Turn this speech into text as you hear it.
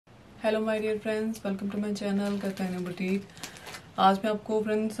Hello my dear friends, welcome to my channel कहते boutique. आज मैं आपको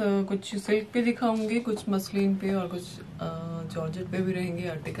फ्रेंड्स कुछ सिल्क पे दिखाऊंगी, कुछ मसलिन पे और कुछ जॉर्जेट पे भी रहेंगे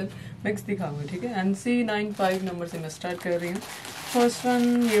आर्टिकल मिक्स दिखाऊंगी। ठीक है, NC95 नंबर से मैं स्टार्ट कर रही हूँ। फर्स्ट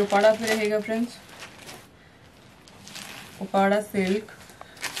वन ये उपाड़ा पे रहेगा friends, Uppada silk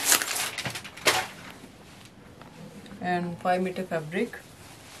and 5 metre fabric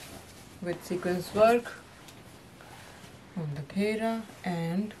with sequence work on the घेरा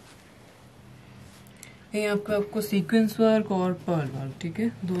एंड ये आपको सीक्वेंस वर्क और पर्ल वर्क, ठीक है,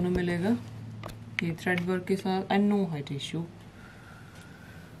 दोनों मिलेगा। ये थ्रेड वर्क के साथ and no high tissue,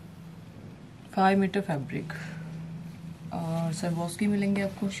 5 metre fabric और सरवॉस्की मिलेंगे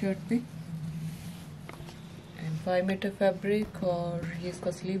आपको शर्ट पे एंड 5 मीटर फैब्रिक। और ये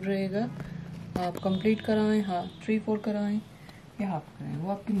इसका स्लीव रहेगा, आप कंप्लीट कराएं, हाँ 3/4 कराएं या हाफ कराएं,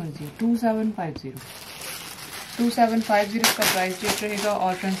 वो आपकी मर्जी है। 2750 का प्राइस रेट रहेगा।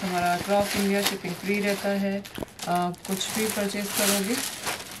 और फ्रेंड्स हमारा अक्रॉस इंडिया शिपिंग फ्री रहता है। कुछ भी परचेज करोगे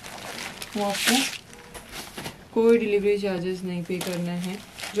वो आपको कोई डिलीवरी चार्जेस नहीं पे करना है।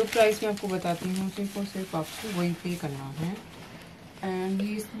 जो प्राइस मैं आपको बताती हूँ सिर्फ और सिर्फ आपको वही पे करना है। एंड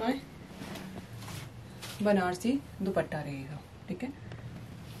ये इसमें बनारसी दुपट्टा रहेगा, ठीक है,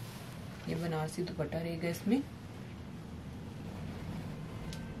 ये बनारसी दुपट्टा रहेगा इसमें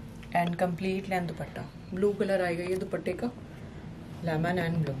and complete length dupatta. Blue colour आएगा ये दुपट्टे का, lemon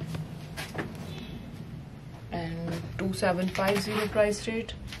and blue and 2750 price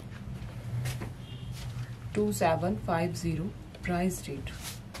rate, 2750 price rate.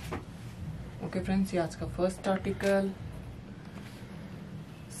 Okay friends, ये आज का फर्स्ट आर्टिकल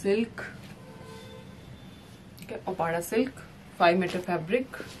सिल्क, ठीक है, उपाड़ा सिल्क 5 मीटर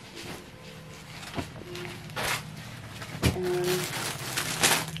फैब्रिक।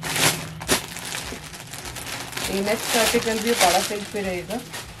 ये नेक्स्ट आर्टिकल भी उपाड़ा सिल्क पे रहेगा।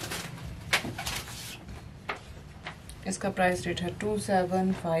 इसका प्राइस रेट है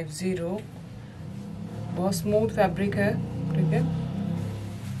 2750। बहुत स्मूथ फैब्रिक है, ठीक है,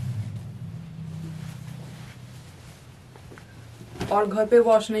 और घर पे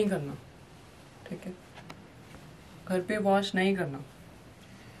वॉश नहीं करना, ठीक है, घर पे वॉश नहीं करना।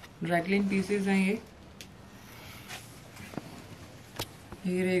 ड्रैगलिन पीसेस हैं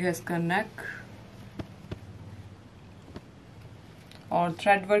ये रहेगा इसका नेक और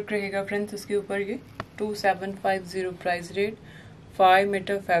थ्रेड वर्क रहेगा फ्रेंड्स इसके ऊपर। ये 2750 price rate, 5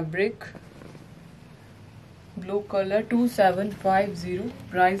 metre fabric, blue colour, 2750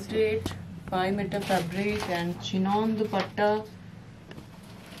 price rate, 5 metre fabric and chinon dupatta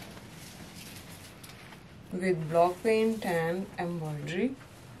with block paint and embroidery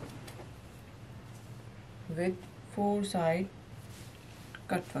with 4 side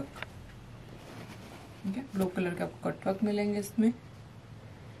cut work, ठीक है, ब्लू कलर का आपको कट वर्क मिलेंगे इसमें।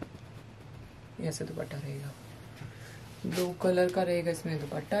 ऐसे दुपट्टा रहेगा, ब्लू कलर का रहेगा इसमें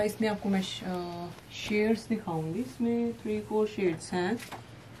दुपट्टा। इसमें आपको मैं शेड्स दिखाऊंगी, इसमें 3-4 शेड्स हैं।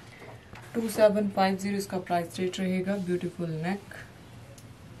 2750 इसका प्राइस रेट रहेगा। ब्यूटीफुल नेक,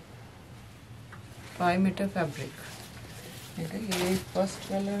 5 मीटर फैब्रिक, ठीक है, ये फर्स्ट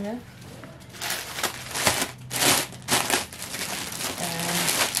कलर है एंड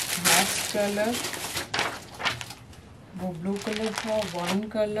नेक्स्ट कलर वो ब्लू कलर था, वाइन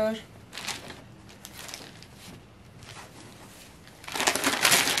कलर,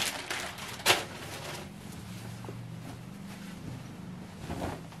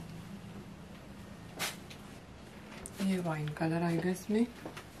 ये वाइन कलर आएगा इसमें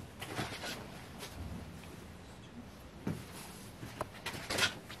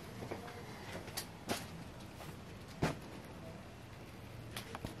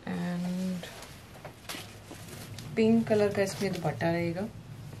एंड पिंक कलर का इसमें दुपट्टा रहेगा।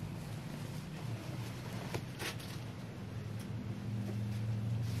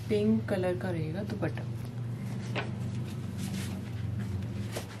 पिंक कलर का रहेगा दुपट्टा।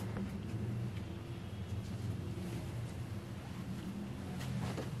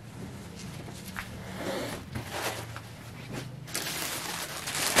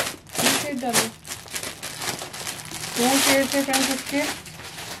 डालो 2 शेड थे फ्रेंड्स इसके।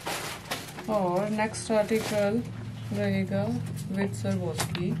 और नेक्स्ट आर्टिकल रहेगा विद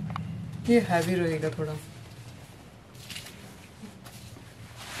सरवॉस्की, ये हैवी रहेगा थोड़ा,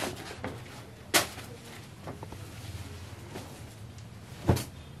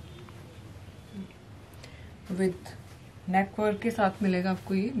 विद नेक वर्क के साथ मिलेगा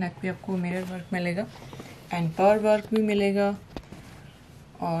आपको। ये नेक पे आपको मिरर वर्क मिलेगा एंड पर्ल वर्क भी मिलेगा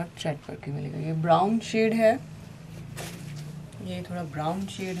और थ्रेड वर्क भी मिलेगा। ये ब्राउन शेड है, ये थोड़ा ब्राउन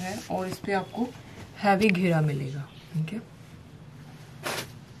शेड है और इस पे आपको हैवी घेरा मिलेगा, ठीक है,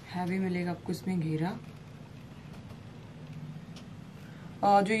 हैवी मिलेगा आपको इसमें घेरा।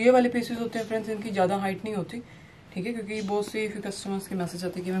 जो ये वाले पीसेस होते हैं फ्रेंड्स, इनकी ज़्यादा हाइट नहीं होती, ठीक है, क्योंकि बहुत से कस्टमर्स के मैसेज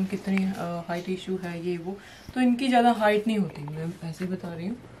आते हैं कि मैम कितनी हाइट इशू है ये वो, तो इनकी ज़्यादा हाइट नहीं होती, मैं ऐसे ही बता रही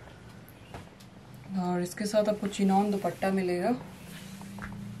हूँ। और इसके साथ आपको चिनॉन दुपट्टा मिलेगा,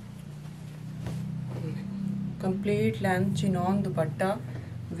 complete length chinon dupatta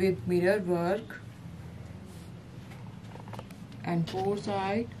with mirror work and 4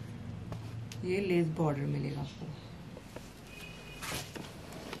 side ये लेस बॉर्डर मिलेगा आपको।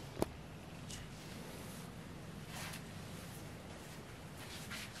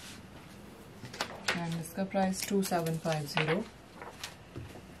 एंड इसका प्राइस 2750।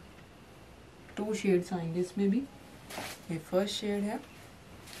 2 शेड्स आएंगे इसमें भी, ये फर्स्ट शेड है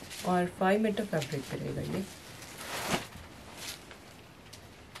और 5 मीटर फैब्रिक करेगा ये।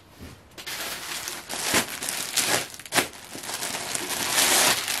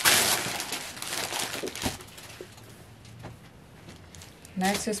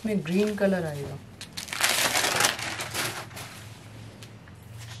 नेक्स्ट इसमें ग्रीन कलर आएगा,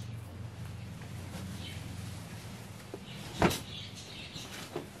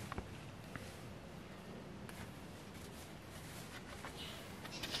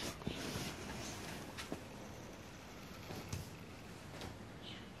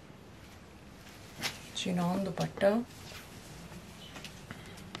 चिनॉन दुपट्टा,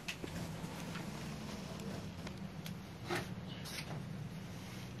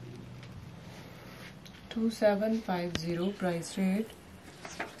 $2750 price rate.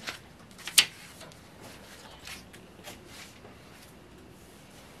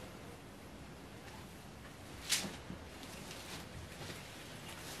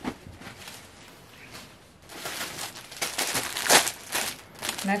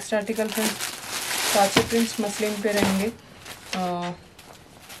 Next article friends साचे प्रिंट्स मसलिन पे रहेंगे।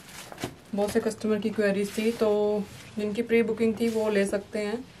 बहुत से कस्टमर की क्वेरीज थी, तो जिनकी प्री बुकिंग थी वो ले सकते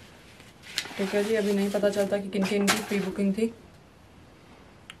हैं, ठीक है जी। अभी नहीं पता चलता कि किनकी इनकी प्री बुकिंग थी,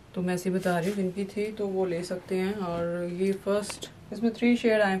 तो मैं ऐसे बता रही हूँ, जिनकी थी तो वो ले सकते हैं। और ये फर्स्ट इसमें 3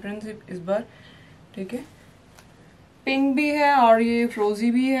 शेड आए फ्रेंड्स इस बार, ठीक है, पिंक भी है और ये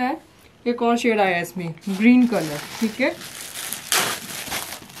फ्रोजी भी है, एक और शेड आया है इसमें ग्रीन कलर, ठीक है।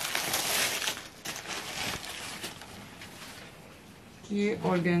 ये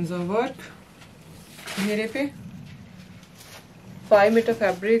ऑर्गेन्जा वर्क मेरे पे 5 metre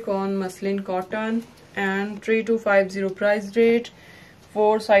fabric on muslin cotton and 3250 price rate,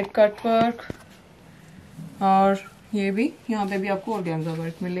 4 side cut work. और ये भी यहाँ पे भी आपको ऑर्गेन्जा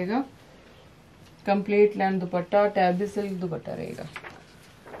वर्क मिलेगा, कंप्लीट लेंथ दुपट्टा, टैबी सिल्क दुपट्टा रहेगा।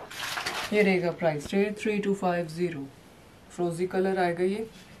 ये रहेगा प्राइस रेट 3250। फ्रोजी कलर आएगा ये।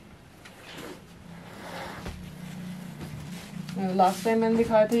 लास्ट टाइम मैंने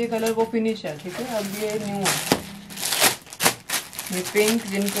दिखाया था ये कलर, वो फिनिश है, ठीक है। अब ये न्यू है, ये पिंक,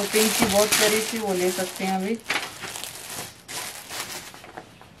 जिनको पिंक की बहुत प्यारी थी वो ले सकते हैं अभी।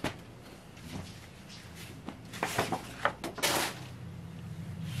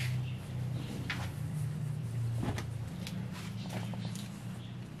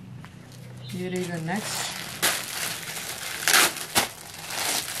 ये रहेगा next,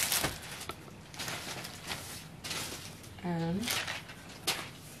 and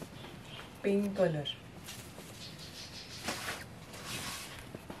pink colour.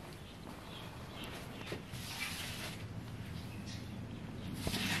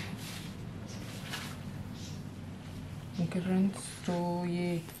 Okay friends, तो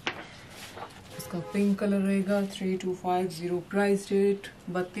ये इसका पिंक कलर रहेगा 3250 प्राइस रेट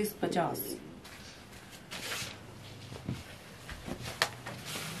 3250।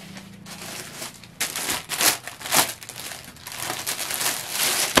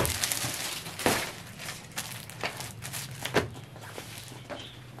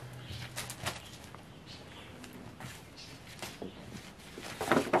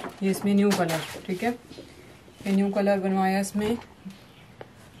 ये इसमें न्यू कलर, ठीक है, ये न्यू कलर बनवाया इसमें,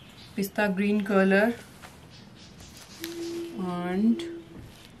 पिस्ता green colour and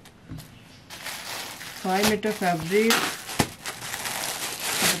 5 metre fabric.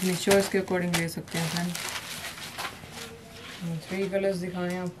 अपनी चॉइस के अकॉर्डिंग ले सकते हैं फ्रेंड। 3 कलर्स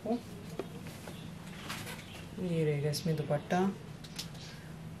दिखाएं आपको। ये रहेगा इसमें दुपट्टा,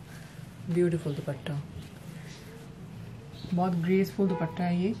 ब्यूटीफुल दुपट्टा, बहुत ग्रेसफुल दुपट्टा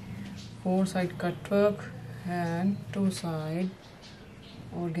है ये। 4 side cut work and 2 side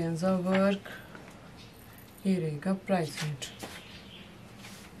organza work. ये रहेगा प्राइस रेट।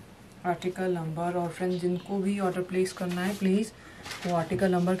 आर्टिकल नंबर, और फ्रेंड जिनको भी ऑर्डर प्लेस करना है प्लीज़ वो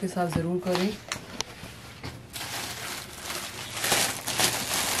आर्टिकल नंबर के साथ ज़रूर करें।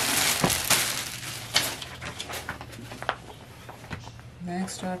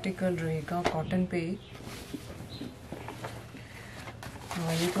 नेक्स्ट आर्टिकल रहेगा कॉटन पे।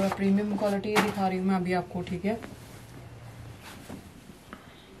 हाँ, ये थोड़ा प्रीमियम क्वालिटी दिखा रही हूँ मैं अभी आपको, ठीक है।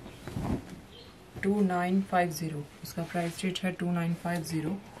 2950 इसका प्राइस रेट है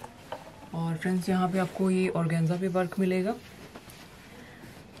 2950। और फ्रेंड्स यहाँ पे आपको ये ऑर्गेन्जा पे वर्क मिलेगा।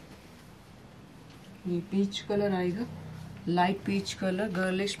 ये पीच कलर आएगा, light peach colour,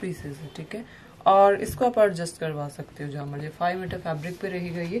 girlish pieces है, ठीक है। और इसको आप एडजस्ट करवा सकते हो जहाँ मर्जी। 5 मीटर फैब्रिक पे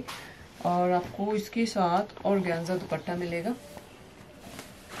रहेगा ये। और आपको इसके साथ ऑर्गेन्जा दुपट्टा मिलेगा,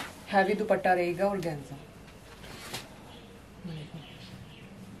 हैवी दुपट्टा रहेगा ऑर्गेन्जा।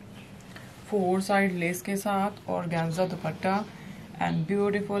 4 साइड लेस के साथ organza dupatta and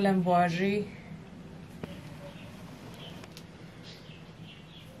beautiful embroidery.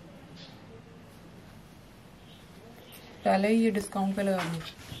 पहले ही ये डिस्काउंट पे लगा दूँ।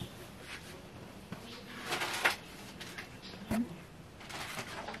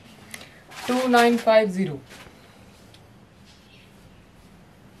 $2950।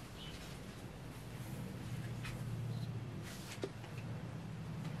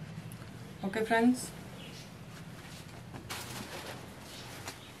 ओके फ्रेंड्स,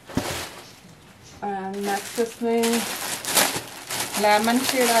 एंड नेक्स्ट इसमें लेमन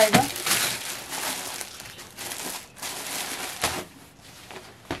शेड आएगा।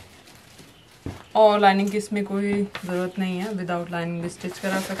 और लाइनिंग की इसमें कोई ज़रूरत नहीं है, विदाउट लाइनिंग भी स्टिच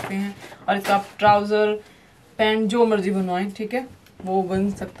करा सकते हैं। और इसका आप ट्राउज़र पैंट जो मर्जी बनवाएं, ठीक है, वो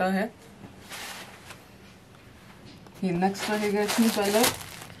बन सकता है। ये नेक्स्ट रहेगा इसमें कलर,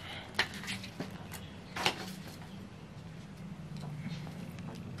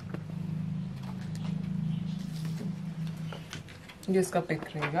 ये इसका पिक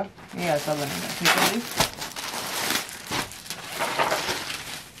रहेगा, ये ऐसा बनेगा, ठीक है जी।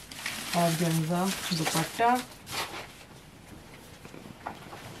 Organza dupatta,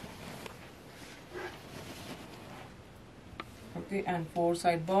 okay, and 4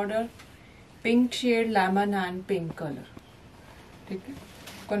 side border, pink shade, lemon and pink colour, ठीक है।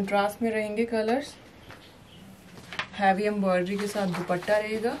 कंट्रास्ट में रहेंगे कलर्स। हैवी एम्ब्रॉयडरी के साथ दुपट्टा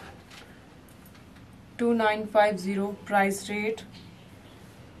रहेगा। 2950 price rate.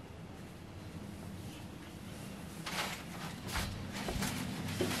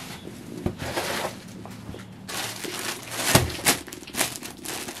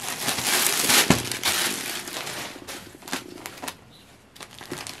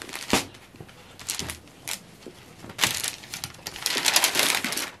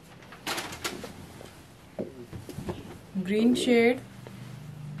 Green shade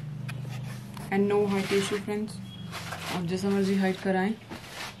and no height issue friends, आप जैसा मर्जी हाइट कराएं।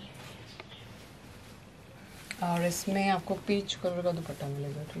 और इसमें आपको पीच कलर का दुपट्टा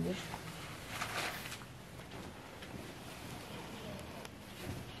मिलेगा, ठीक है।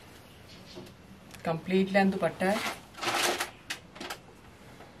 कंप्लीट लेंथ दुपट्टा है,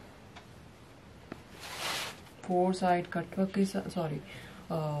 4 साइड कटवर्क के साथ, सॉरी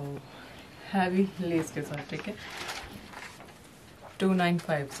हैवी लेस के साथ, ठीक है।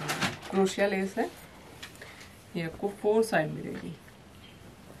 2950 क्रोशिया लेस है, ये आपको 4 साइड मिलेगी।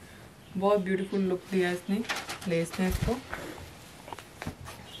 बहुत ब्यूटीफुल लुक दिया इसने, लेस ने इसको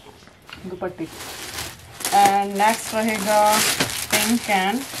दुपट्टे। एंड नेक्स्ट रहेगा पिंक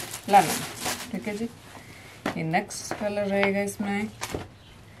एंड लेमन, ठीक है जी। ये नेक्स्ट कलर रहेगा इसमें।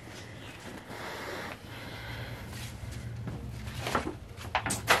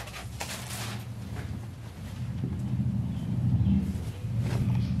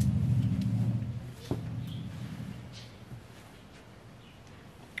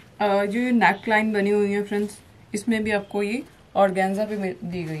 जो नेक लाइन बनी हुई है फ्रेंड्स, इसमें भी आपको ये ऑर्गेन्जा पे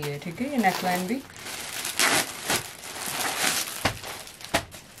दी गई है, ठीक है। ये नेक लाइन भी,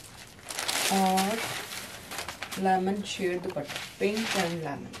 और lemon shade dupatta, pink and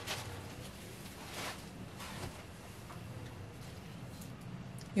lemon.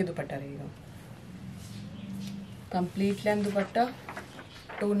 ये दुपट्टा रहेगा, कंप्लीट लेंथ दुपट्टा,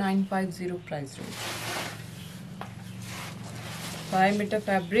 2950 price rate. 5 metre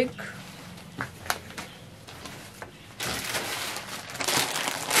fabric,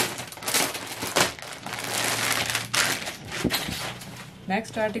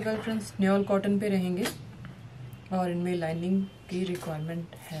 next article friends न्यूल cotton पे रहेंगे और इनमें लाइनिंग की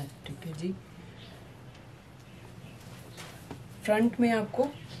रिक्वायरमेंट है, ठीक है जी। फ्रंट में आपको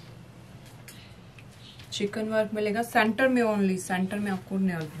चिकन वर्क मिलेगा, सेंटर में ओनली, सेंटर में आपको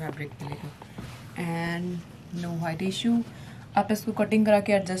न्यूल फैब्रिक मिलेगा एंड नो हाइट इशू। आप इसको कटिंग करा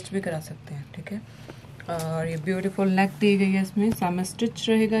के एडजस्ट भी करा सकते हैं, ठीक है। और ये ब्यूटीफुल नेक दी गई है, इसमें सेमी स्टिच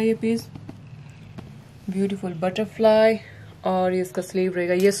रहेगा ये पीस। ब्यूटीफुल बटरफ्लाई और ये इसका स्लीव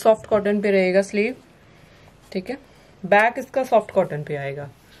रहेगा, ये सॉफ्ट कॉटन पे रहेगा स्लीव, ठीक है। बैक इसका सॉफ्ट कॉटन पे आएगा,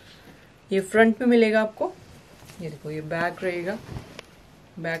 ये फ्रंट में मिलेगा आपको। ये देखो ये बैक रहेगा,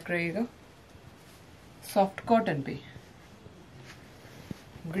 बैक रहेगा सॉफ्ट कॉटन पे,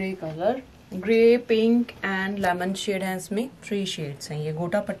 grey colour, grey, pink and lemon shade है इसमें, 3 शेड्स हैं। ये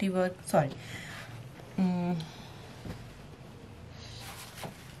गोटा पट्टी वर्क, सॉरी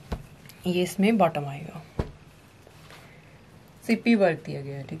ये इसमें बॉटम आएगा, सिप्पी वर्क दिया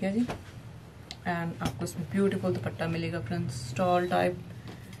गया है, ठीक है जी। एंड आपको इसमें ब्यूटीफुल दुपट्टा मिलेगा फ्रेंड्स, स्टॉल टाइप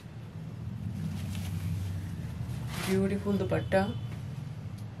ब्यूटीफुल दुपट्टा।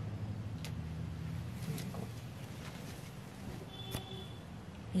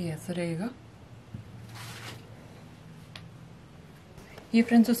 ये ऐसा रहेगा। ये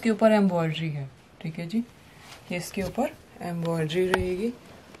फ्रेंड्स उसके ऊपर एम्ब्रॉयडरी है, ठीक है जी। ये इसके ऊपर एम्ब्रॉयडरी रहेगी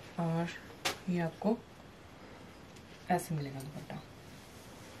और ये आपको ऐसे मिलेगा दुपट्टा।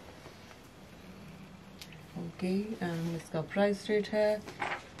 ओके, एंड इसका प्राइस रेट है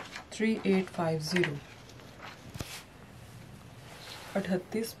 3850,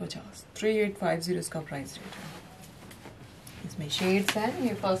 3850, 3850 इसका प्राइस रेट है। इसमें शेड्स हैं,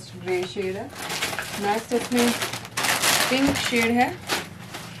 ये फर्स्ट ग्रे शेड है, नेक्स्ट इसमें पिंक शेड है,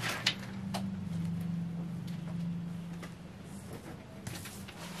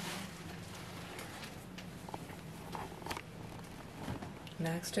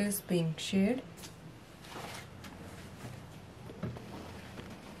 नेक्स्ट इज पिंक शेड,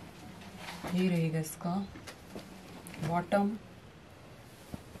 ये रहेगा इसका बॉटम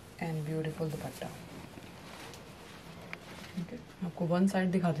एंड ब्यूटीफुल दुपट्टा, ठीक है। आपको वन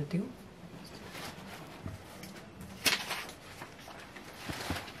साइड दिखा देती हूँ।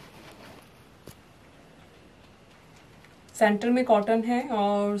 सेंटर में कॉटन है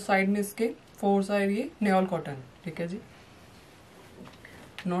और साइड में इसके 4 साइड ये नेयल कॉटन, ठीक है जी,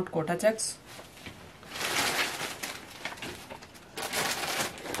 नॉट कोटा चेक्स।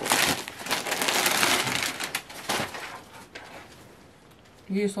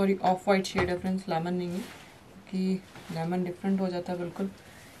 ये सॉरी ऑफ वाइट शेड है फ्रेंड्स, लेमन नहीं है कि लेमन डिफरेंट हो जाता है बिल्कुल।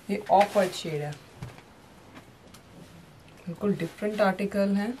 ये ऑफ वाइट शेड है, बिल्कुल डिफरेंट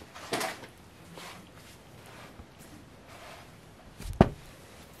आर्टिकल है।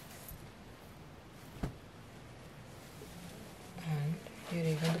 एंड ये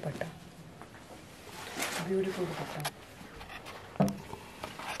रहेगा दुपट्टा, ब्यूटीफुल दुपट्टा।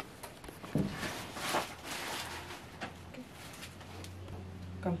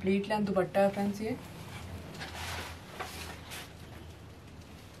 कंप्लीट लेंथ दुपट्टा है फ्रेंड्स ये।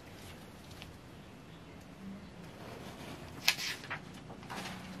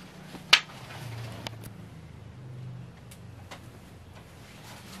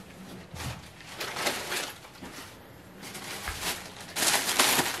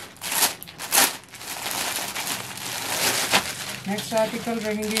 नेक्स्ट आर्टिकल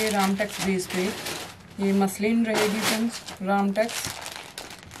रहेंगे रामटेक्स बेस पे, ये मसलिन रहेगी फ्रेंड्स, रामटेक्स।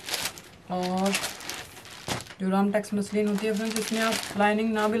 और जो रामटेक्स मसलिन होती है फ्रेंड्स, इसमें आप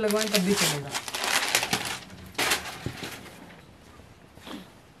लाइनिंग ना भी लगवाएं तब भी चलेगा।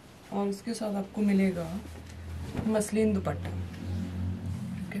 और इसके साथ आपको मिलेगा मसलिन दुपट्टा,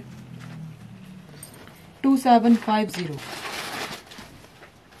 ओके। 2750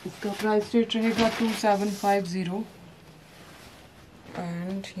 इसका प्राइस रेट रहेगा, 2750।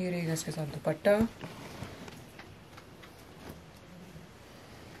 एंड ये रहेगा इसके साथ दुपट्टा,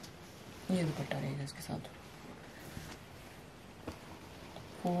 ये दुपट्टा रहेगा इसके साथ,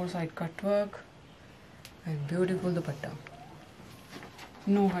 4 side cut work and beautiful dupatta,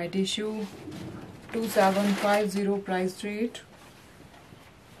 no height issue. 2750 price rate,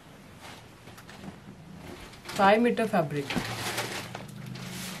 5 metre fabric.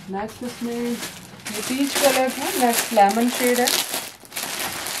 Next इसमें ये पीच कलर है, नेक्स्ट लेमन शेड है।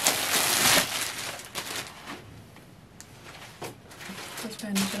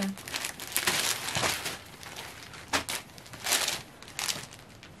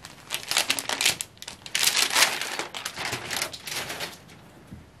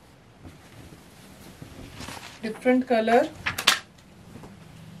 डिफरेंट कलर,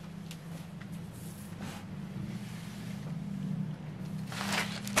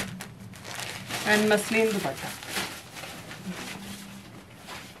 एंड मसलिन दुपट्टा।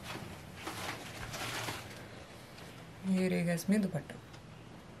 ये रहेगा इसमें दुपट्टा,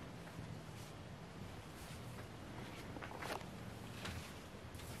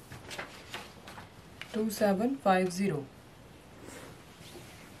 2750।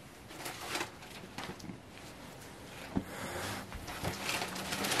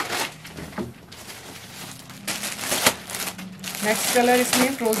 नेक्स्ट कलर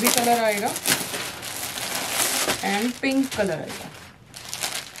इसमें फ्रोजी कलर आएगा एंड पिंक कलर आएगा।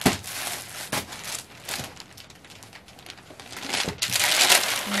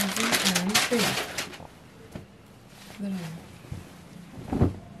 And pink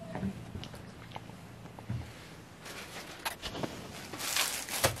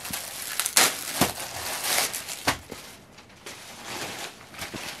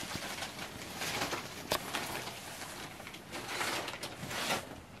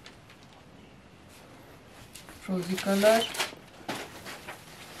फ्रोजी colour,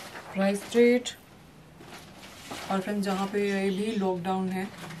 price rate. और फ्रेंड्स जहाँ पे ये भी लॉकडाउन है,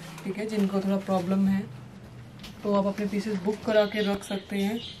 ठीक है, जिनको थोड़ा प्रॉब्लम है तो आप अपने पीसेस बुक करा के रख सकते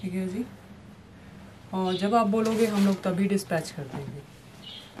हैं, ठीक है जी। और जब आप बोलोगे हम लोग तभी डिस्पैच कर देंगे,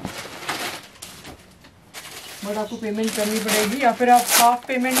 बट आपको पेमेंट करनी पड़ेगी या फिर आप हाफ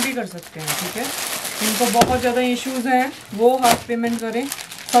पेमेंट भी कर सकते हैं, ठीक है। इनको बहुत ज़्यादा इश्यूज हैं वो हाफ पेमेंट करें,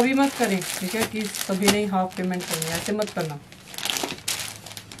 सभी मत करें, ठीक है, कि सभी नहीं हाफ पेमेंट करनी है, ऐसे मत करना।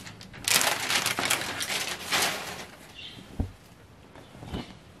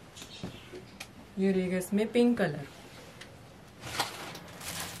 ये रहेगा इसमें पिंक कलर।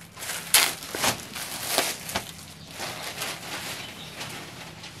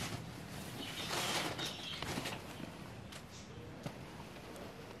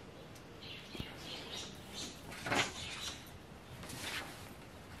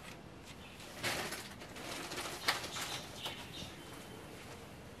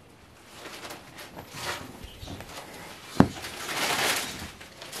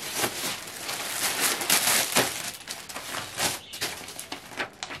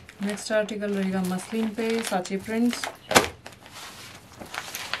 नेक्स्ट आर्टिकल रहेगा मसलिन पे साची प्रिंट्स।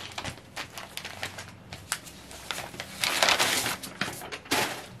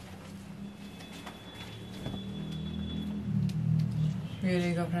 ये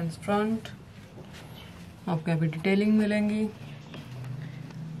रहेगा फ्रेंड्स फ्रंट, आपको अभी डिटेलिंग मिलेंगी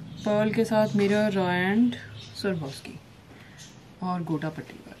पर्ल के साथ मिरर एंड सरबोस्की और गोटा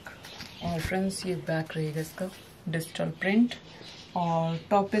पट्टी वर्क। और फ्रेंड्स ये बैक रहेगा इसका डिजिटल प्रिंट और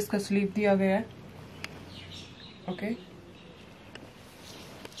टॉप पे इसका स्लीव दिया गया है, okay.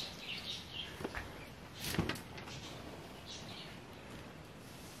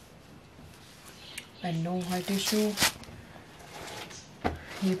 And no white tissue.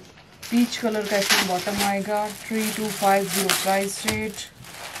 ये पीच कलर का इसमें बॉटम आएगा, 3250 price rate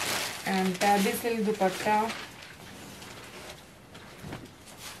and tabby silk dupatta.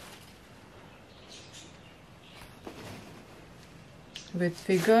 With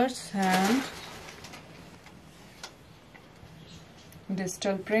figures and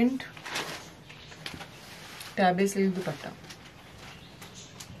digital print, tabby silk दुपट्टा।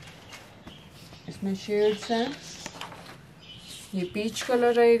 इसमें शेड्स हैं, ये पीच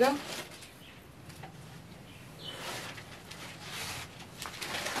कलर रहेगा,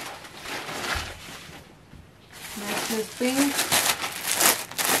 नेक्स्ट इज पिंक,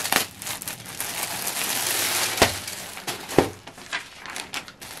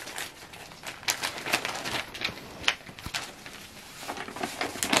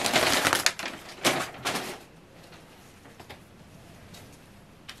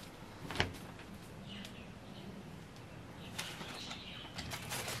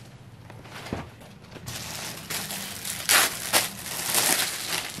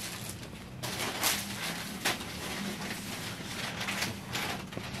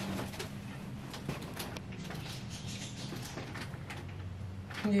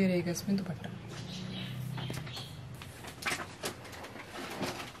 ये रहेगा इसमें दुपट्टा।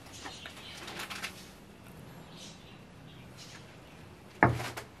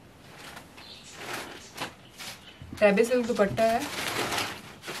 टैबी सिल्क दुपट्टा है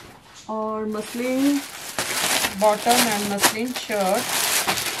और muslin bottom and muslin shirt,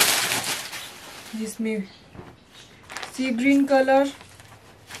 जिसमें सी ग्रीन कलर,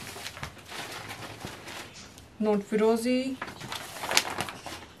 नोट फिरोजी,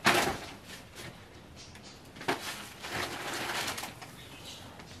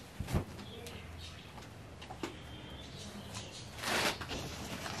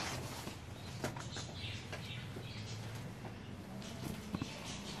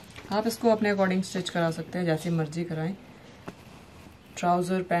 आप इसको अपने अकॉर्डिंग स्टिच करा सकते हैं, जैसे मर्जी कराएं।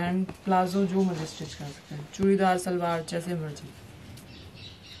 ट्राउजर, पैंट, प्लाजो जो मर्जी स्टिच करा सकते हैं, चूड़ीदार, सलवार, जैसे मर्जी।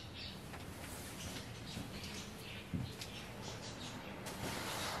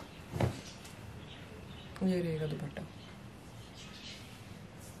 ये रहेगा दुपट्टा,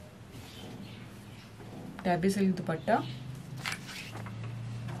 टैबी सिल्क दुपट्टा,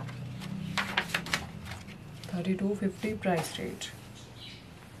 3250 प्राइस रेट।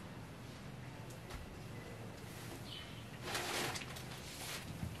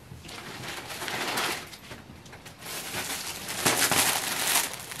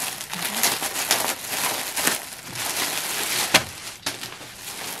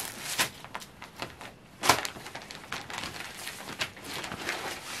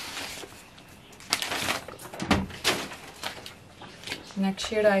 नेक्स्ट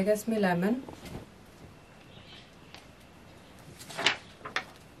शेड आएगा इसमें लेमन।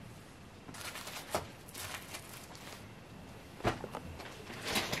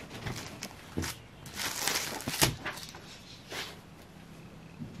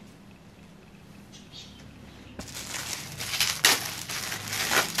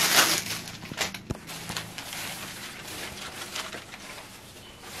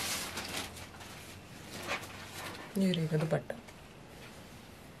 ये रहेगा दुपट्टा।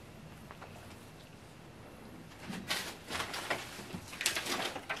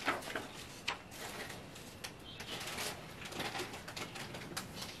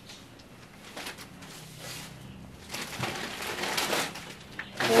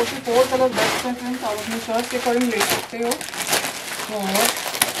 फोर कलर बेस्ट है फ्रेंड्स, आप अपने चॉइस के अकॉर्डिंग ले सकते हो। और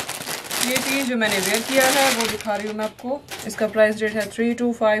ये चीज़ जो मैंने वेयर किया है वो दिखा रही हूँ मैं आपको। इसका प्राइस रेट है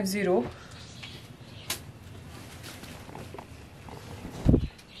 3250।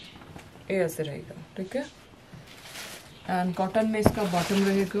 ये ऐसे रहेगा, ठीक है। एंड कॉटन में इसका बॉटम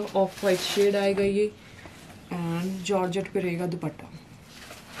रहेगा, ऑफ वाइट शेड आएगा ये। एंड जॉर्जेट पे रहेगा दुपट्टा।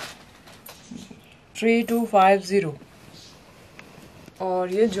 3250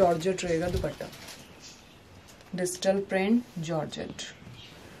 और ये जॉर्जेट रहेगा दुपट्टा, डिजिटल प्रिंट जॉर्जेट।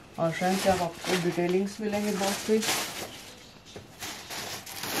 और फ्रेंड्स अब आपको डिटेलिंग्स मिलेंगे बॉक्स पे।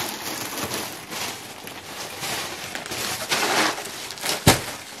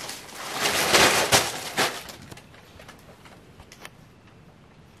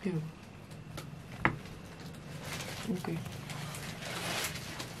 ओके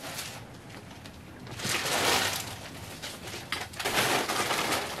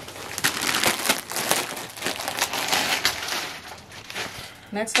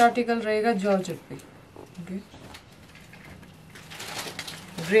नेक्स्ट आर्टिकल रहेगा जॉर्जेट पे। Okay,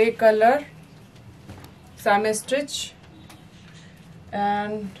 grey colour semi stitch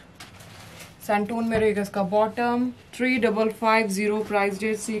and सैंटून में रहेगा इसका bottom. 3550 price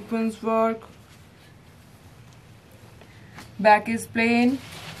date. Sequence work, back is plane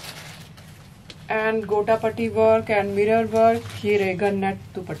and गोटा पट्टी वर्क एंड मिरर वर्क। ये रहेगा नेट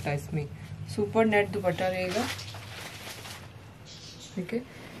दुपट्टा, इसमें सुपर नेट दुपट्टा रहेगा, ठीक है।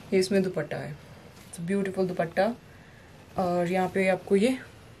 ये इसमें दुपट्टा है, ब्यूटीफुल दुपट्टा। और यहाँ पे आपको ये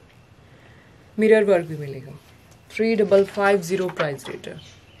मिरर वर्क भी मिलेगा। 3550 प्राइस रेट है।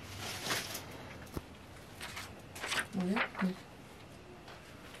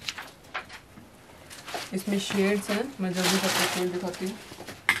 इसमें शेड्स हैं, मैं जल्दी सबको शेड दिखाती हूँ।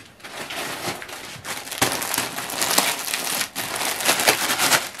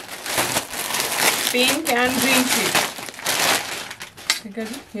 पिंक एंड ग्रीन शेड, ठीक है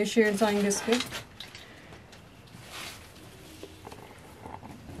जी। ये शेड्स आएंगे इसके।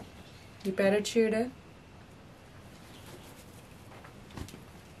 ये पैरेट शेड है।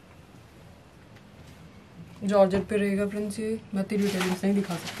 जॉर्जेट पे रहेगा फ्रेंड्स। ये मैं इतनी डिटेल्स नहीं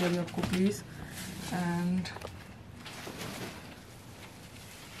दिखा सकती अभी आपको प्लीज। एंड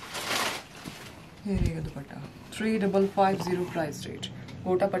ये रहेगा दुपट्टा। 3550 प्राइस रेट।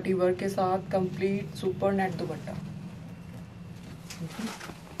 गोटा पट्टी वर्क के साथ कंप्लीट सुपर नेट दुपट्टा।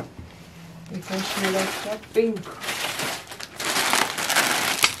 एक और शेड है इसका pink.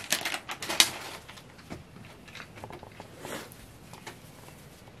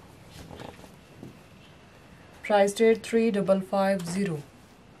 Price rate 3550।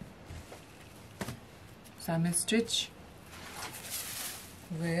 Semi stitch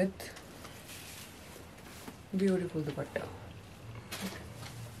with beautiful dupatta.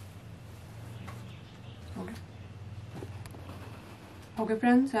 Okay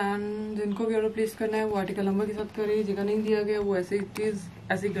friends, and जिनको भी ऑर्डर प्लेस करना है वो आर्टिकल नंबर के साथ करिए। जगह नहीं दिया गया वो ऐसे चीज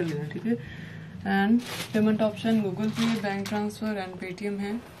ऐसे ही कर लेना, ठीक है। एंड पेमेंट ऑप्शन गूगल पे, बैंक ट्रांसफर एंड पेटीएम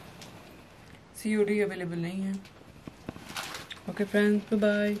है। COD अवेलेबल नहीं है। Okay friends, bye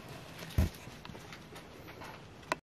bye.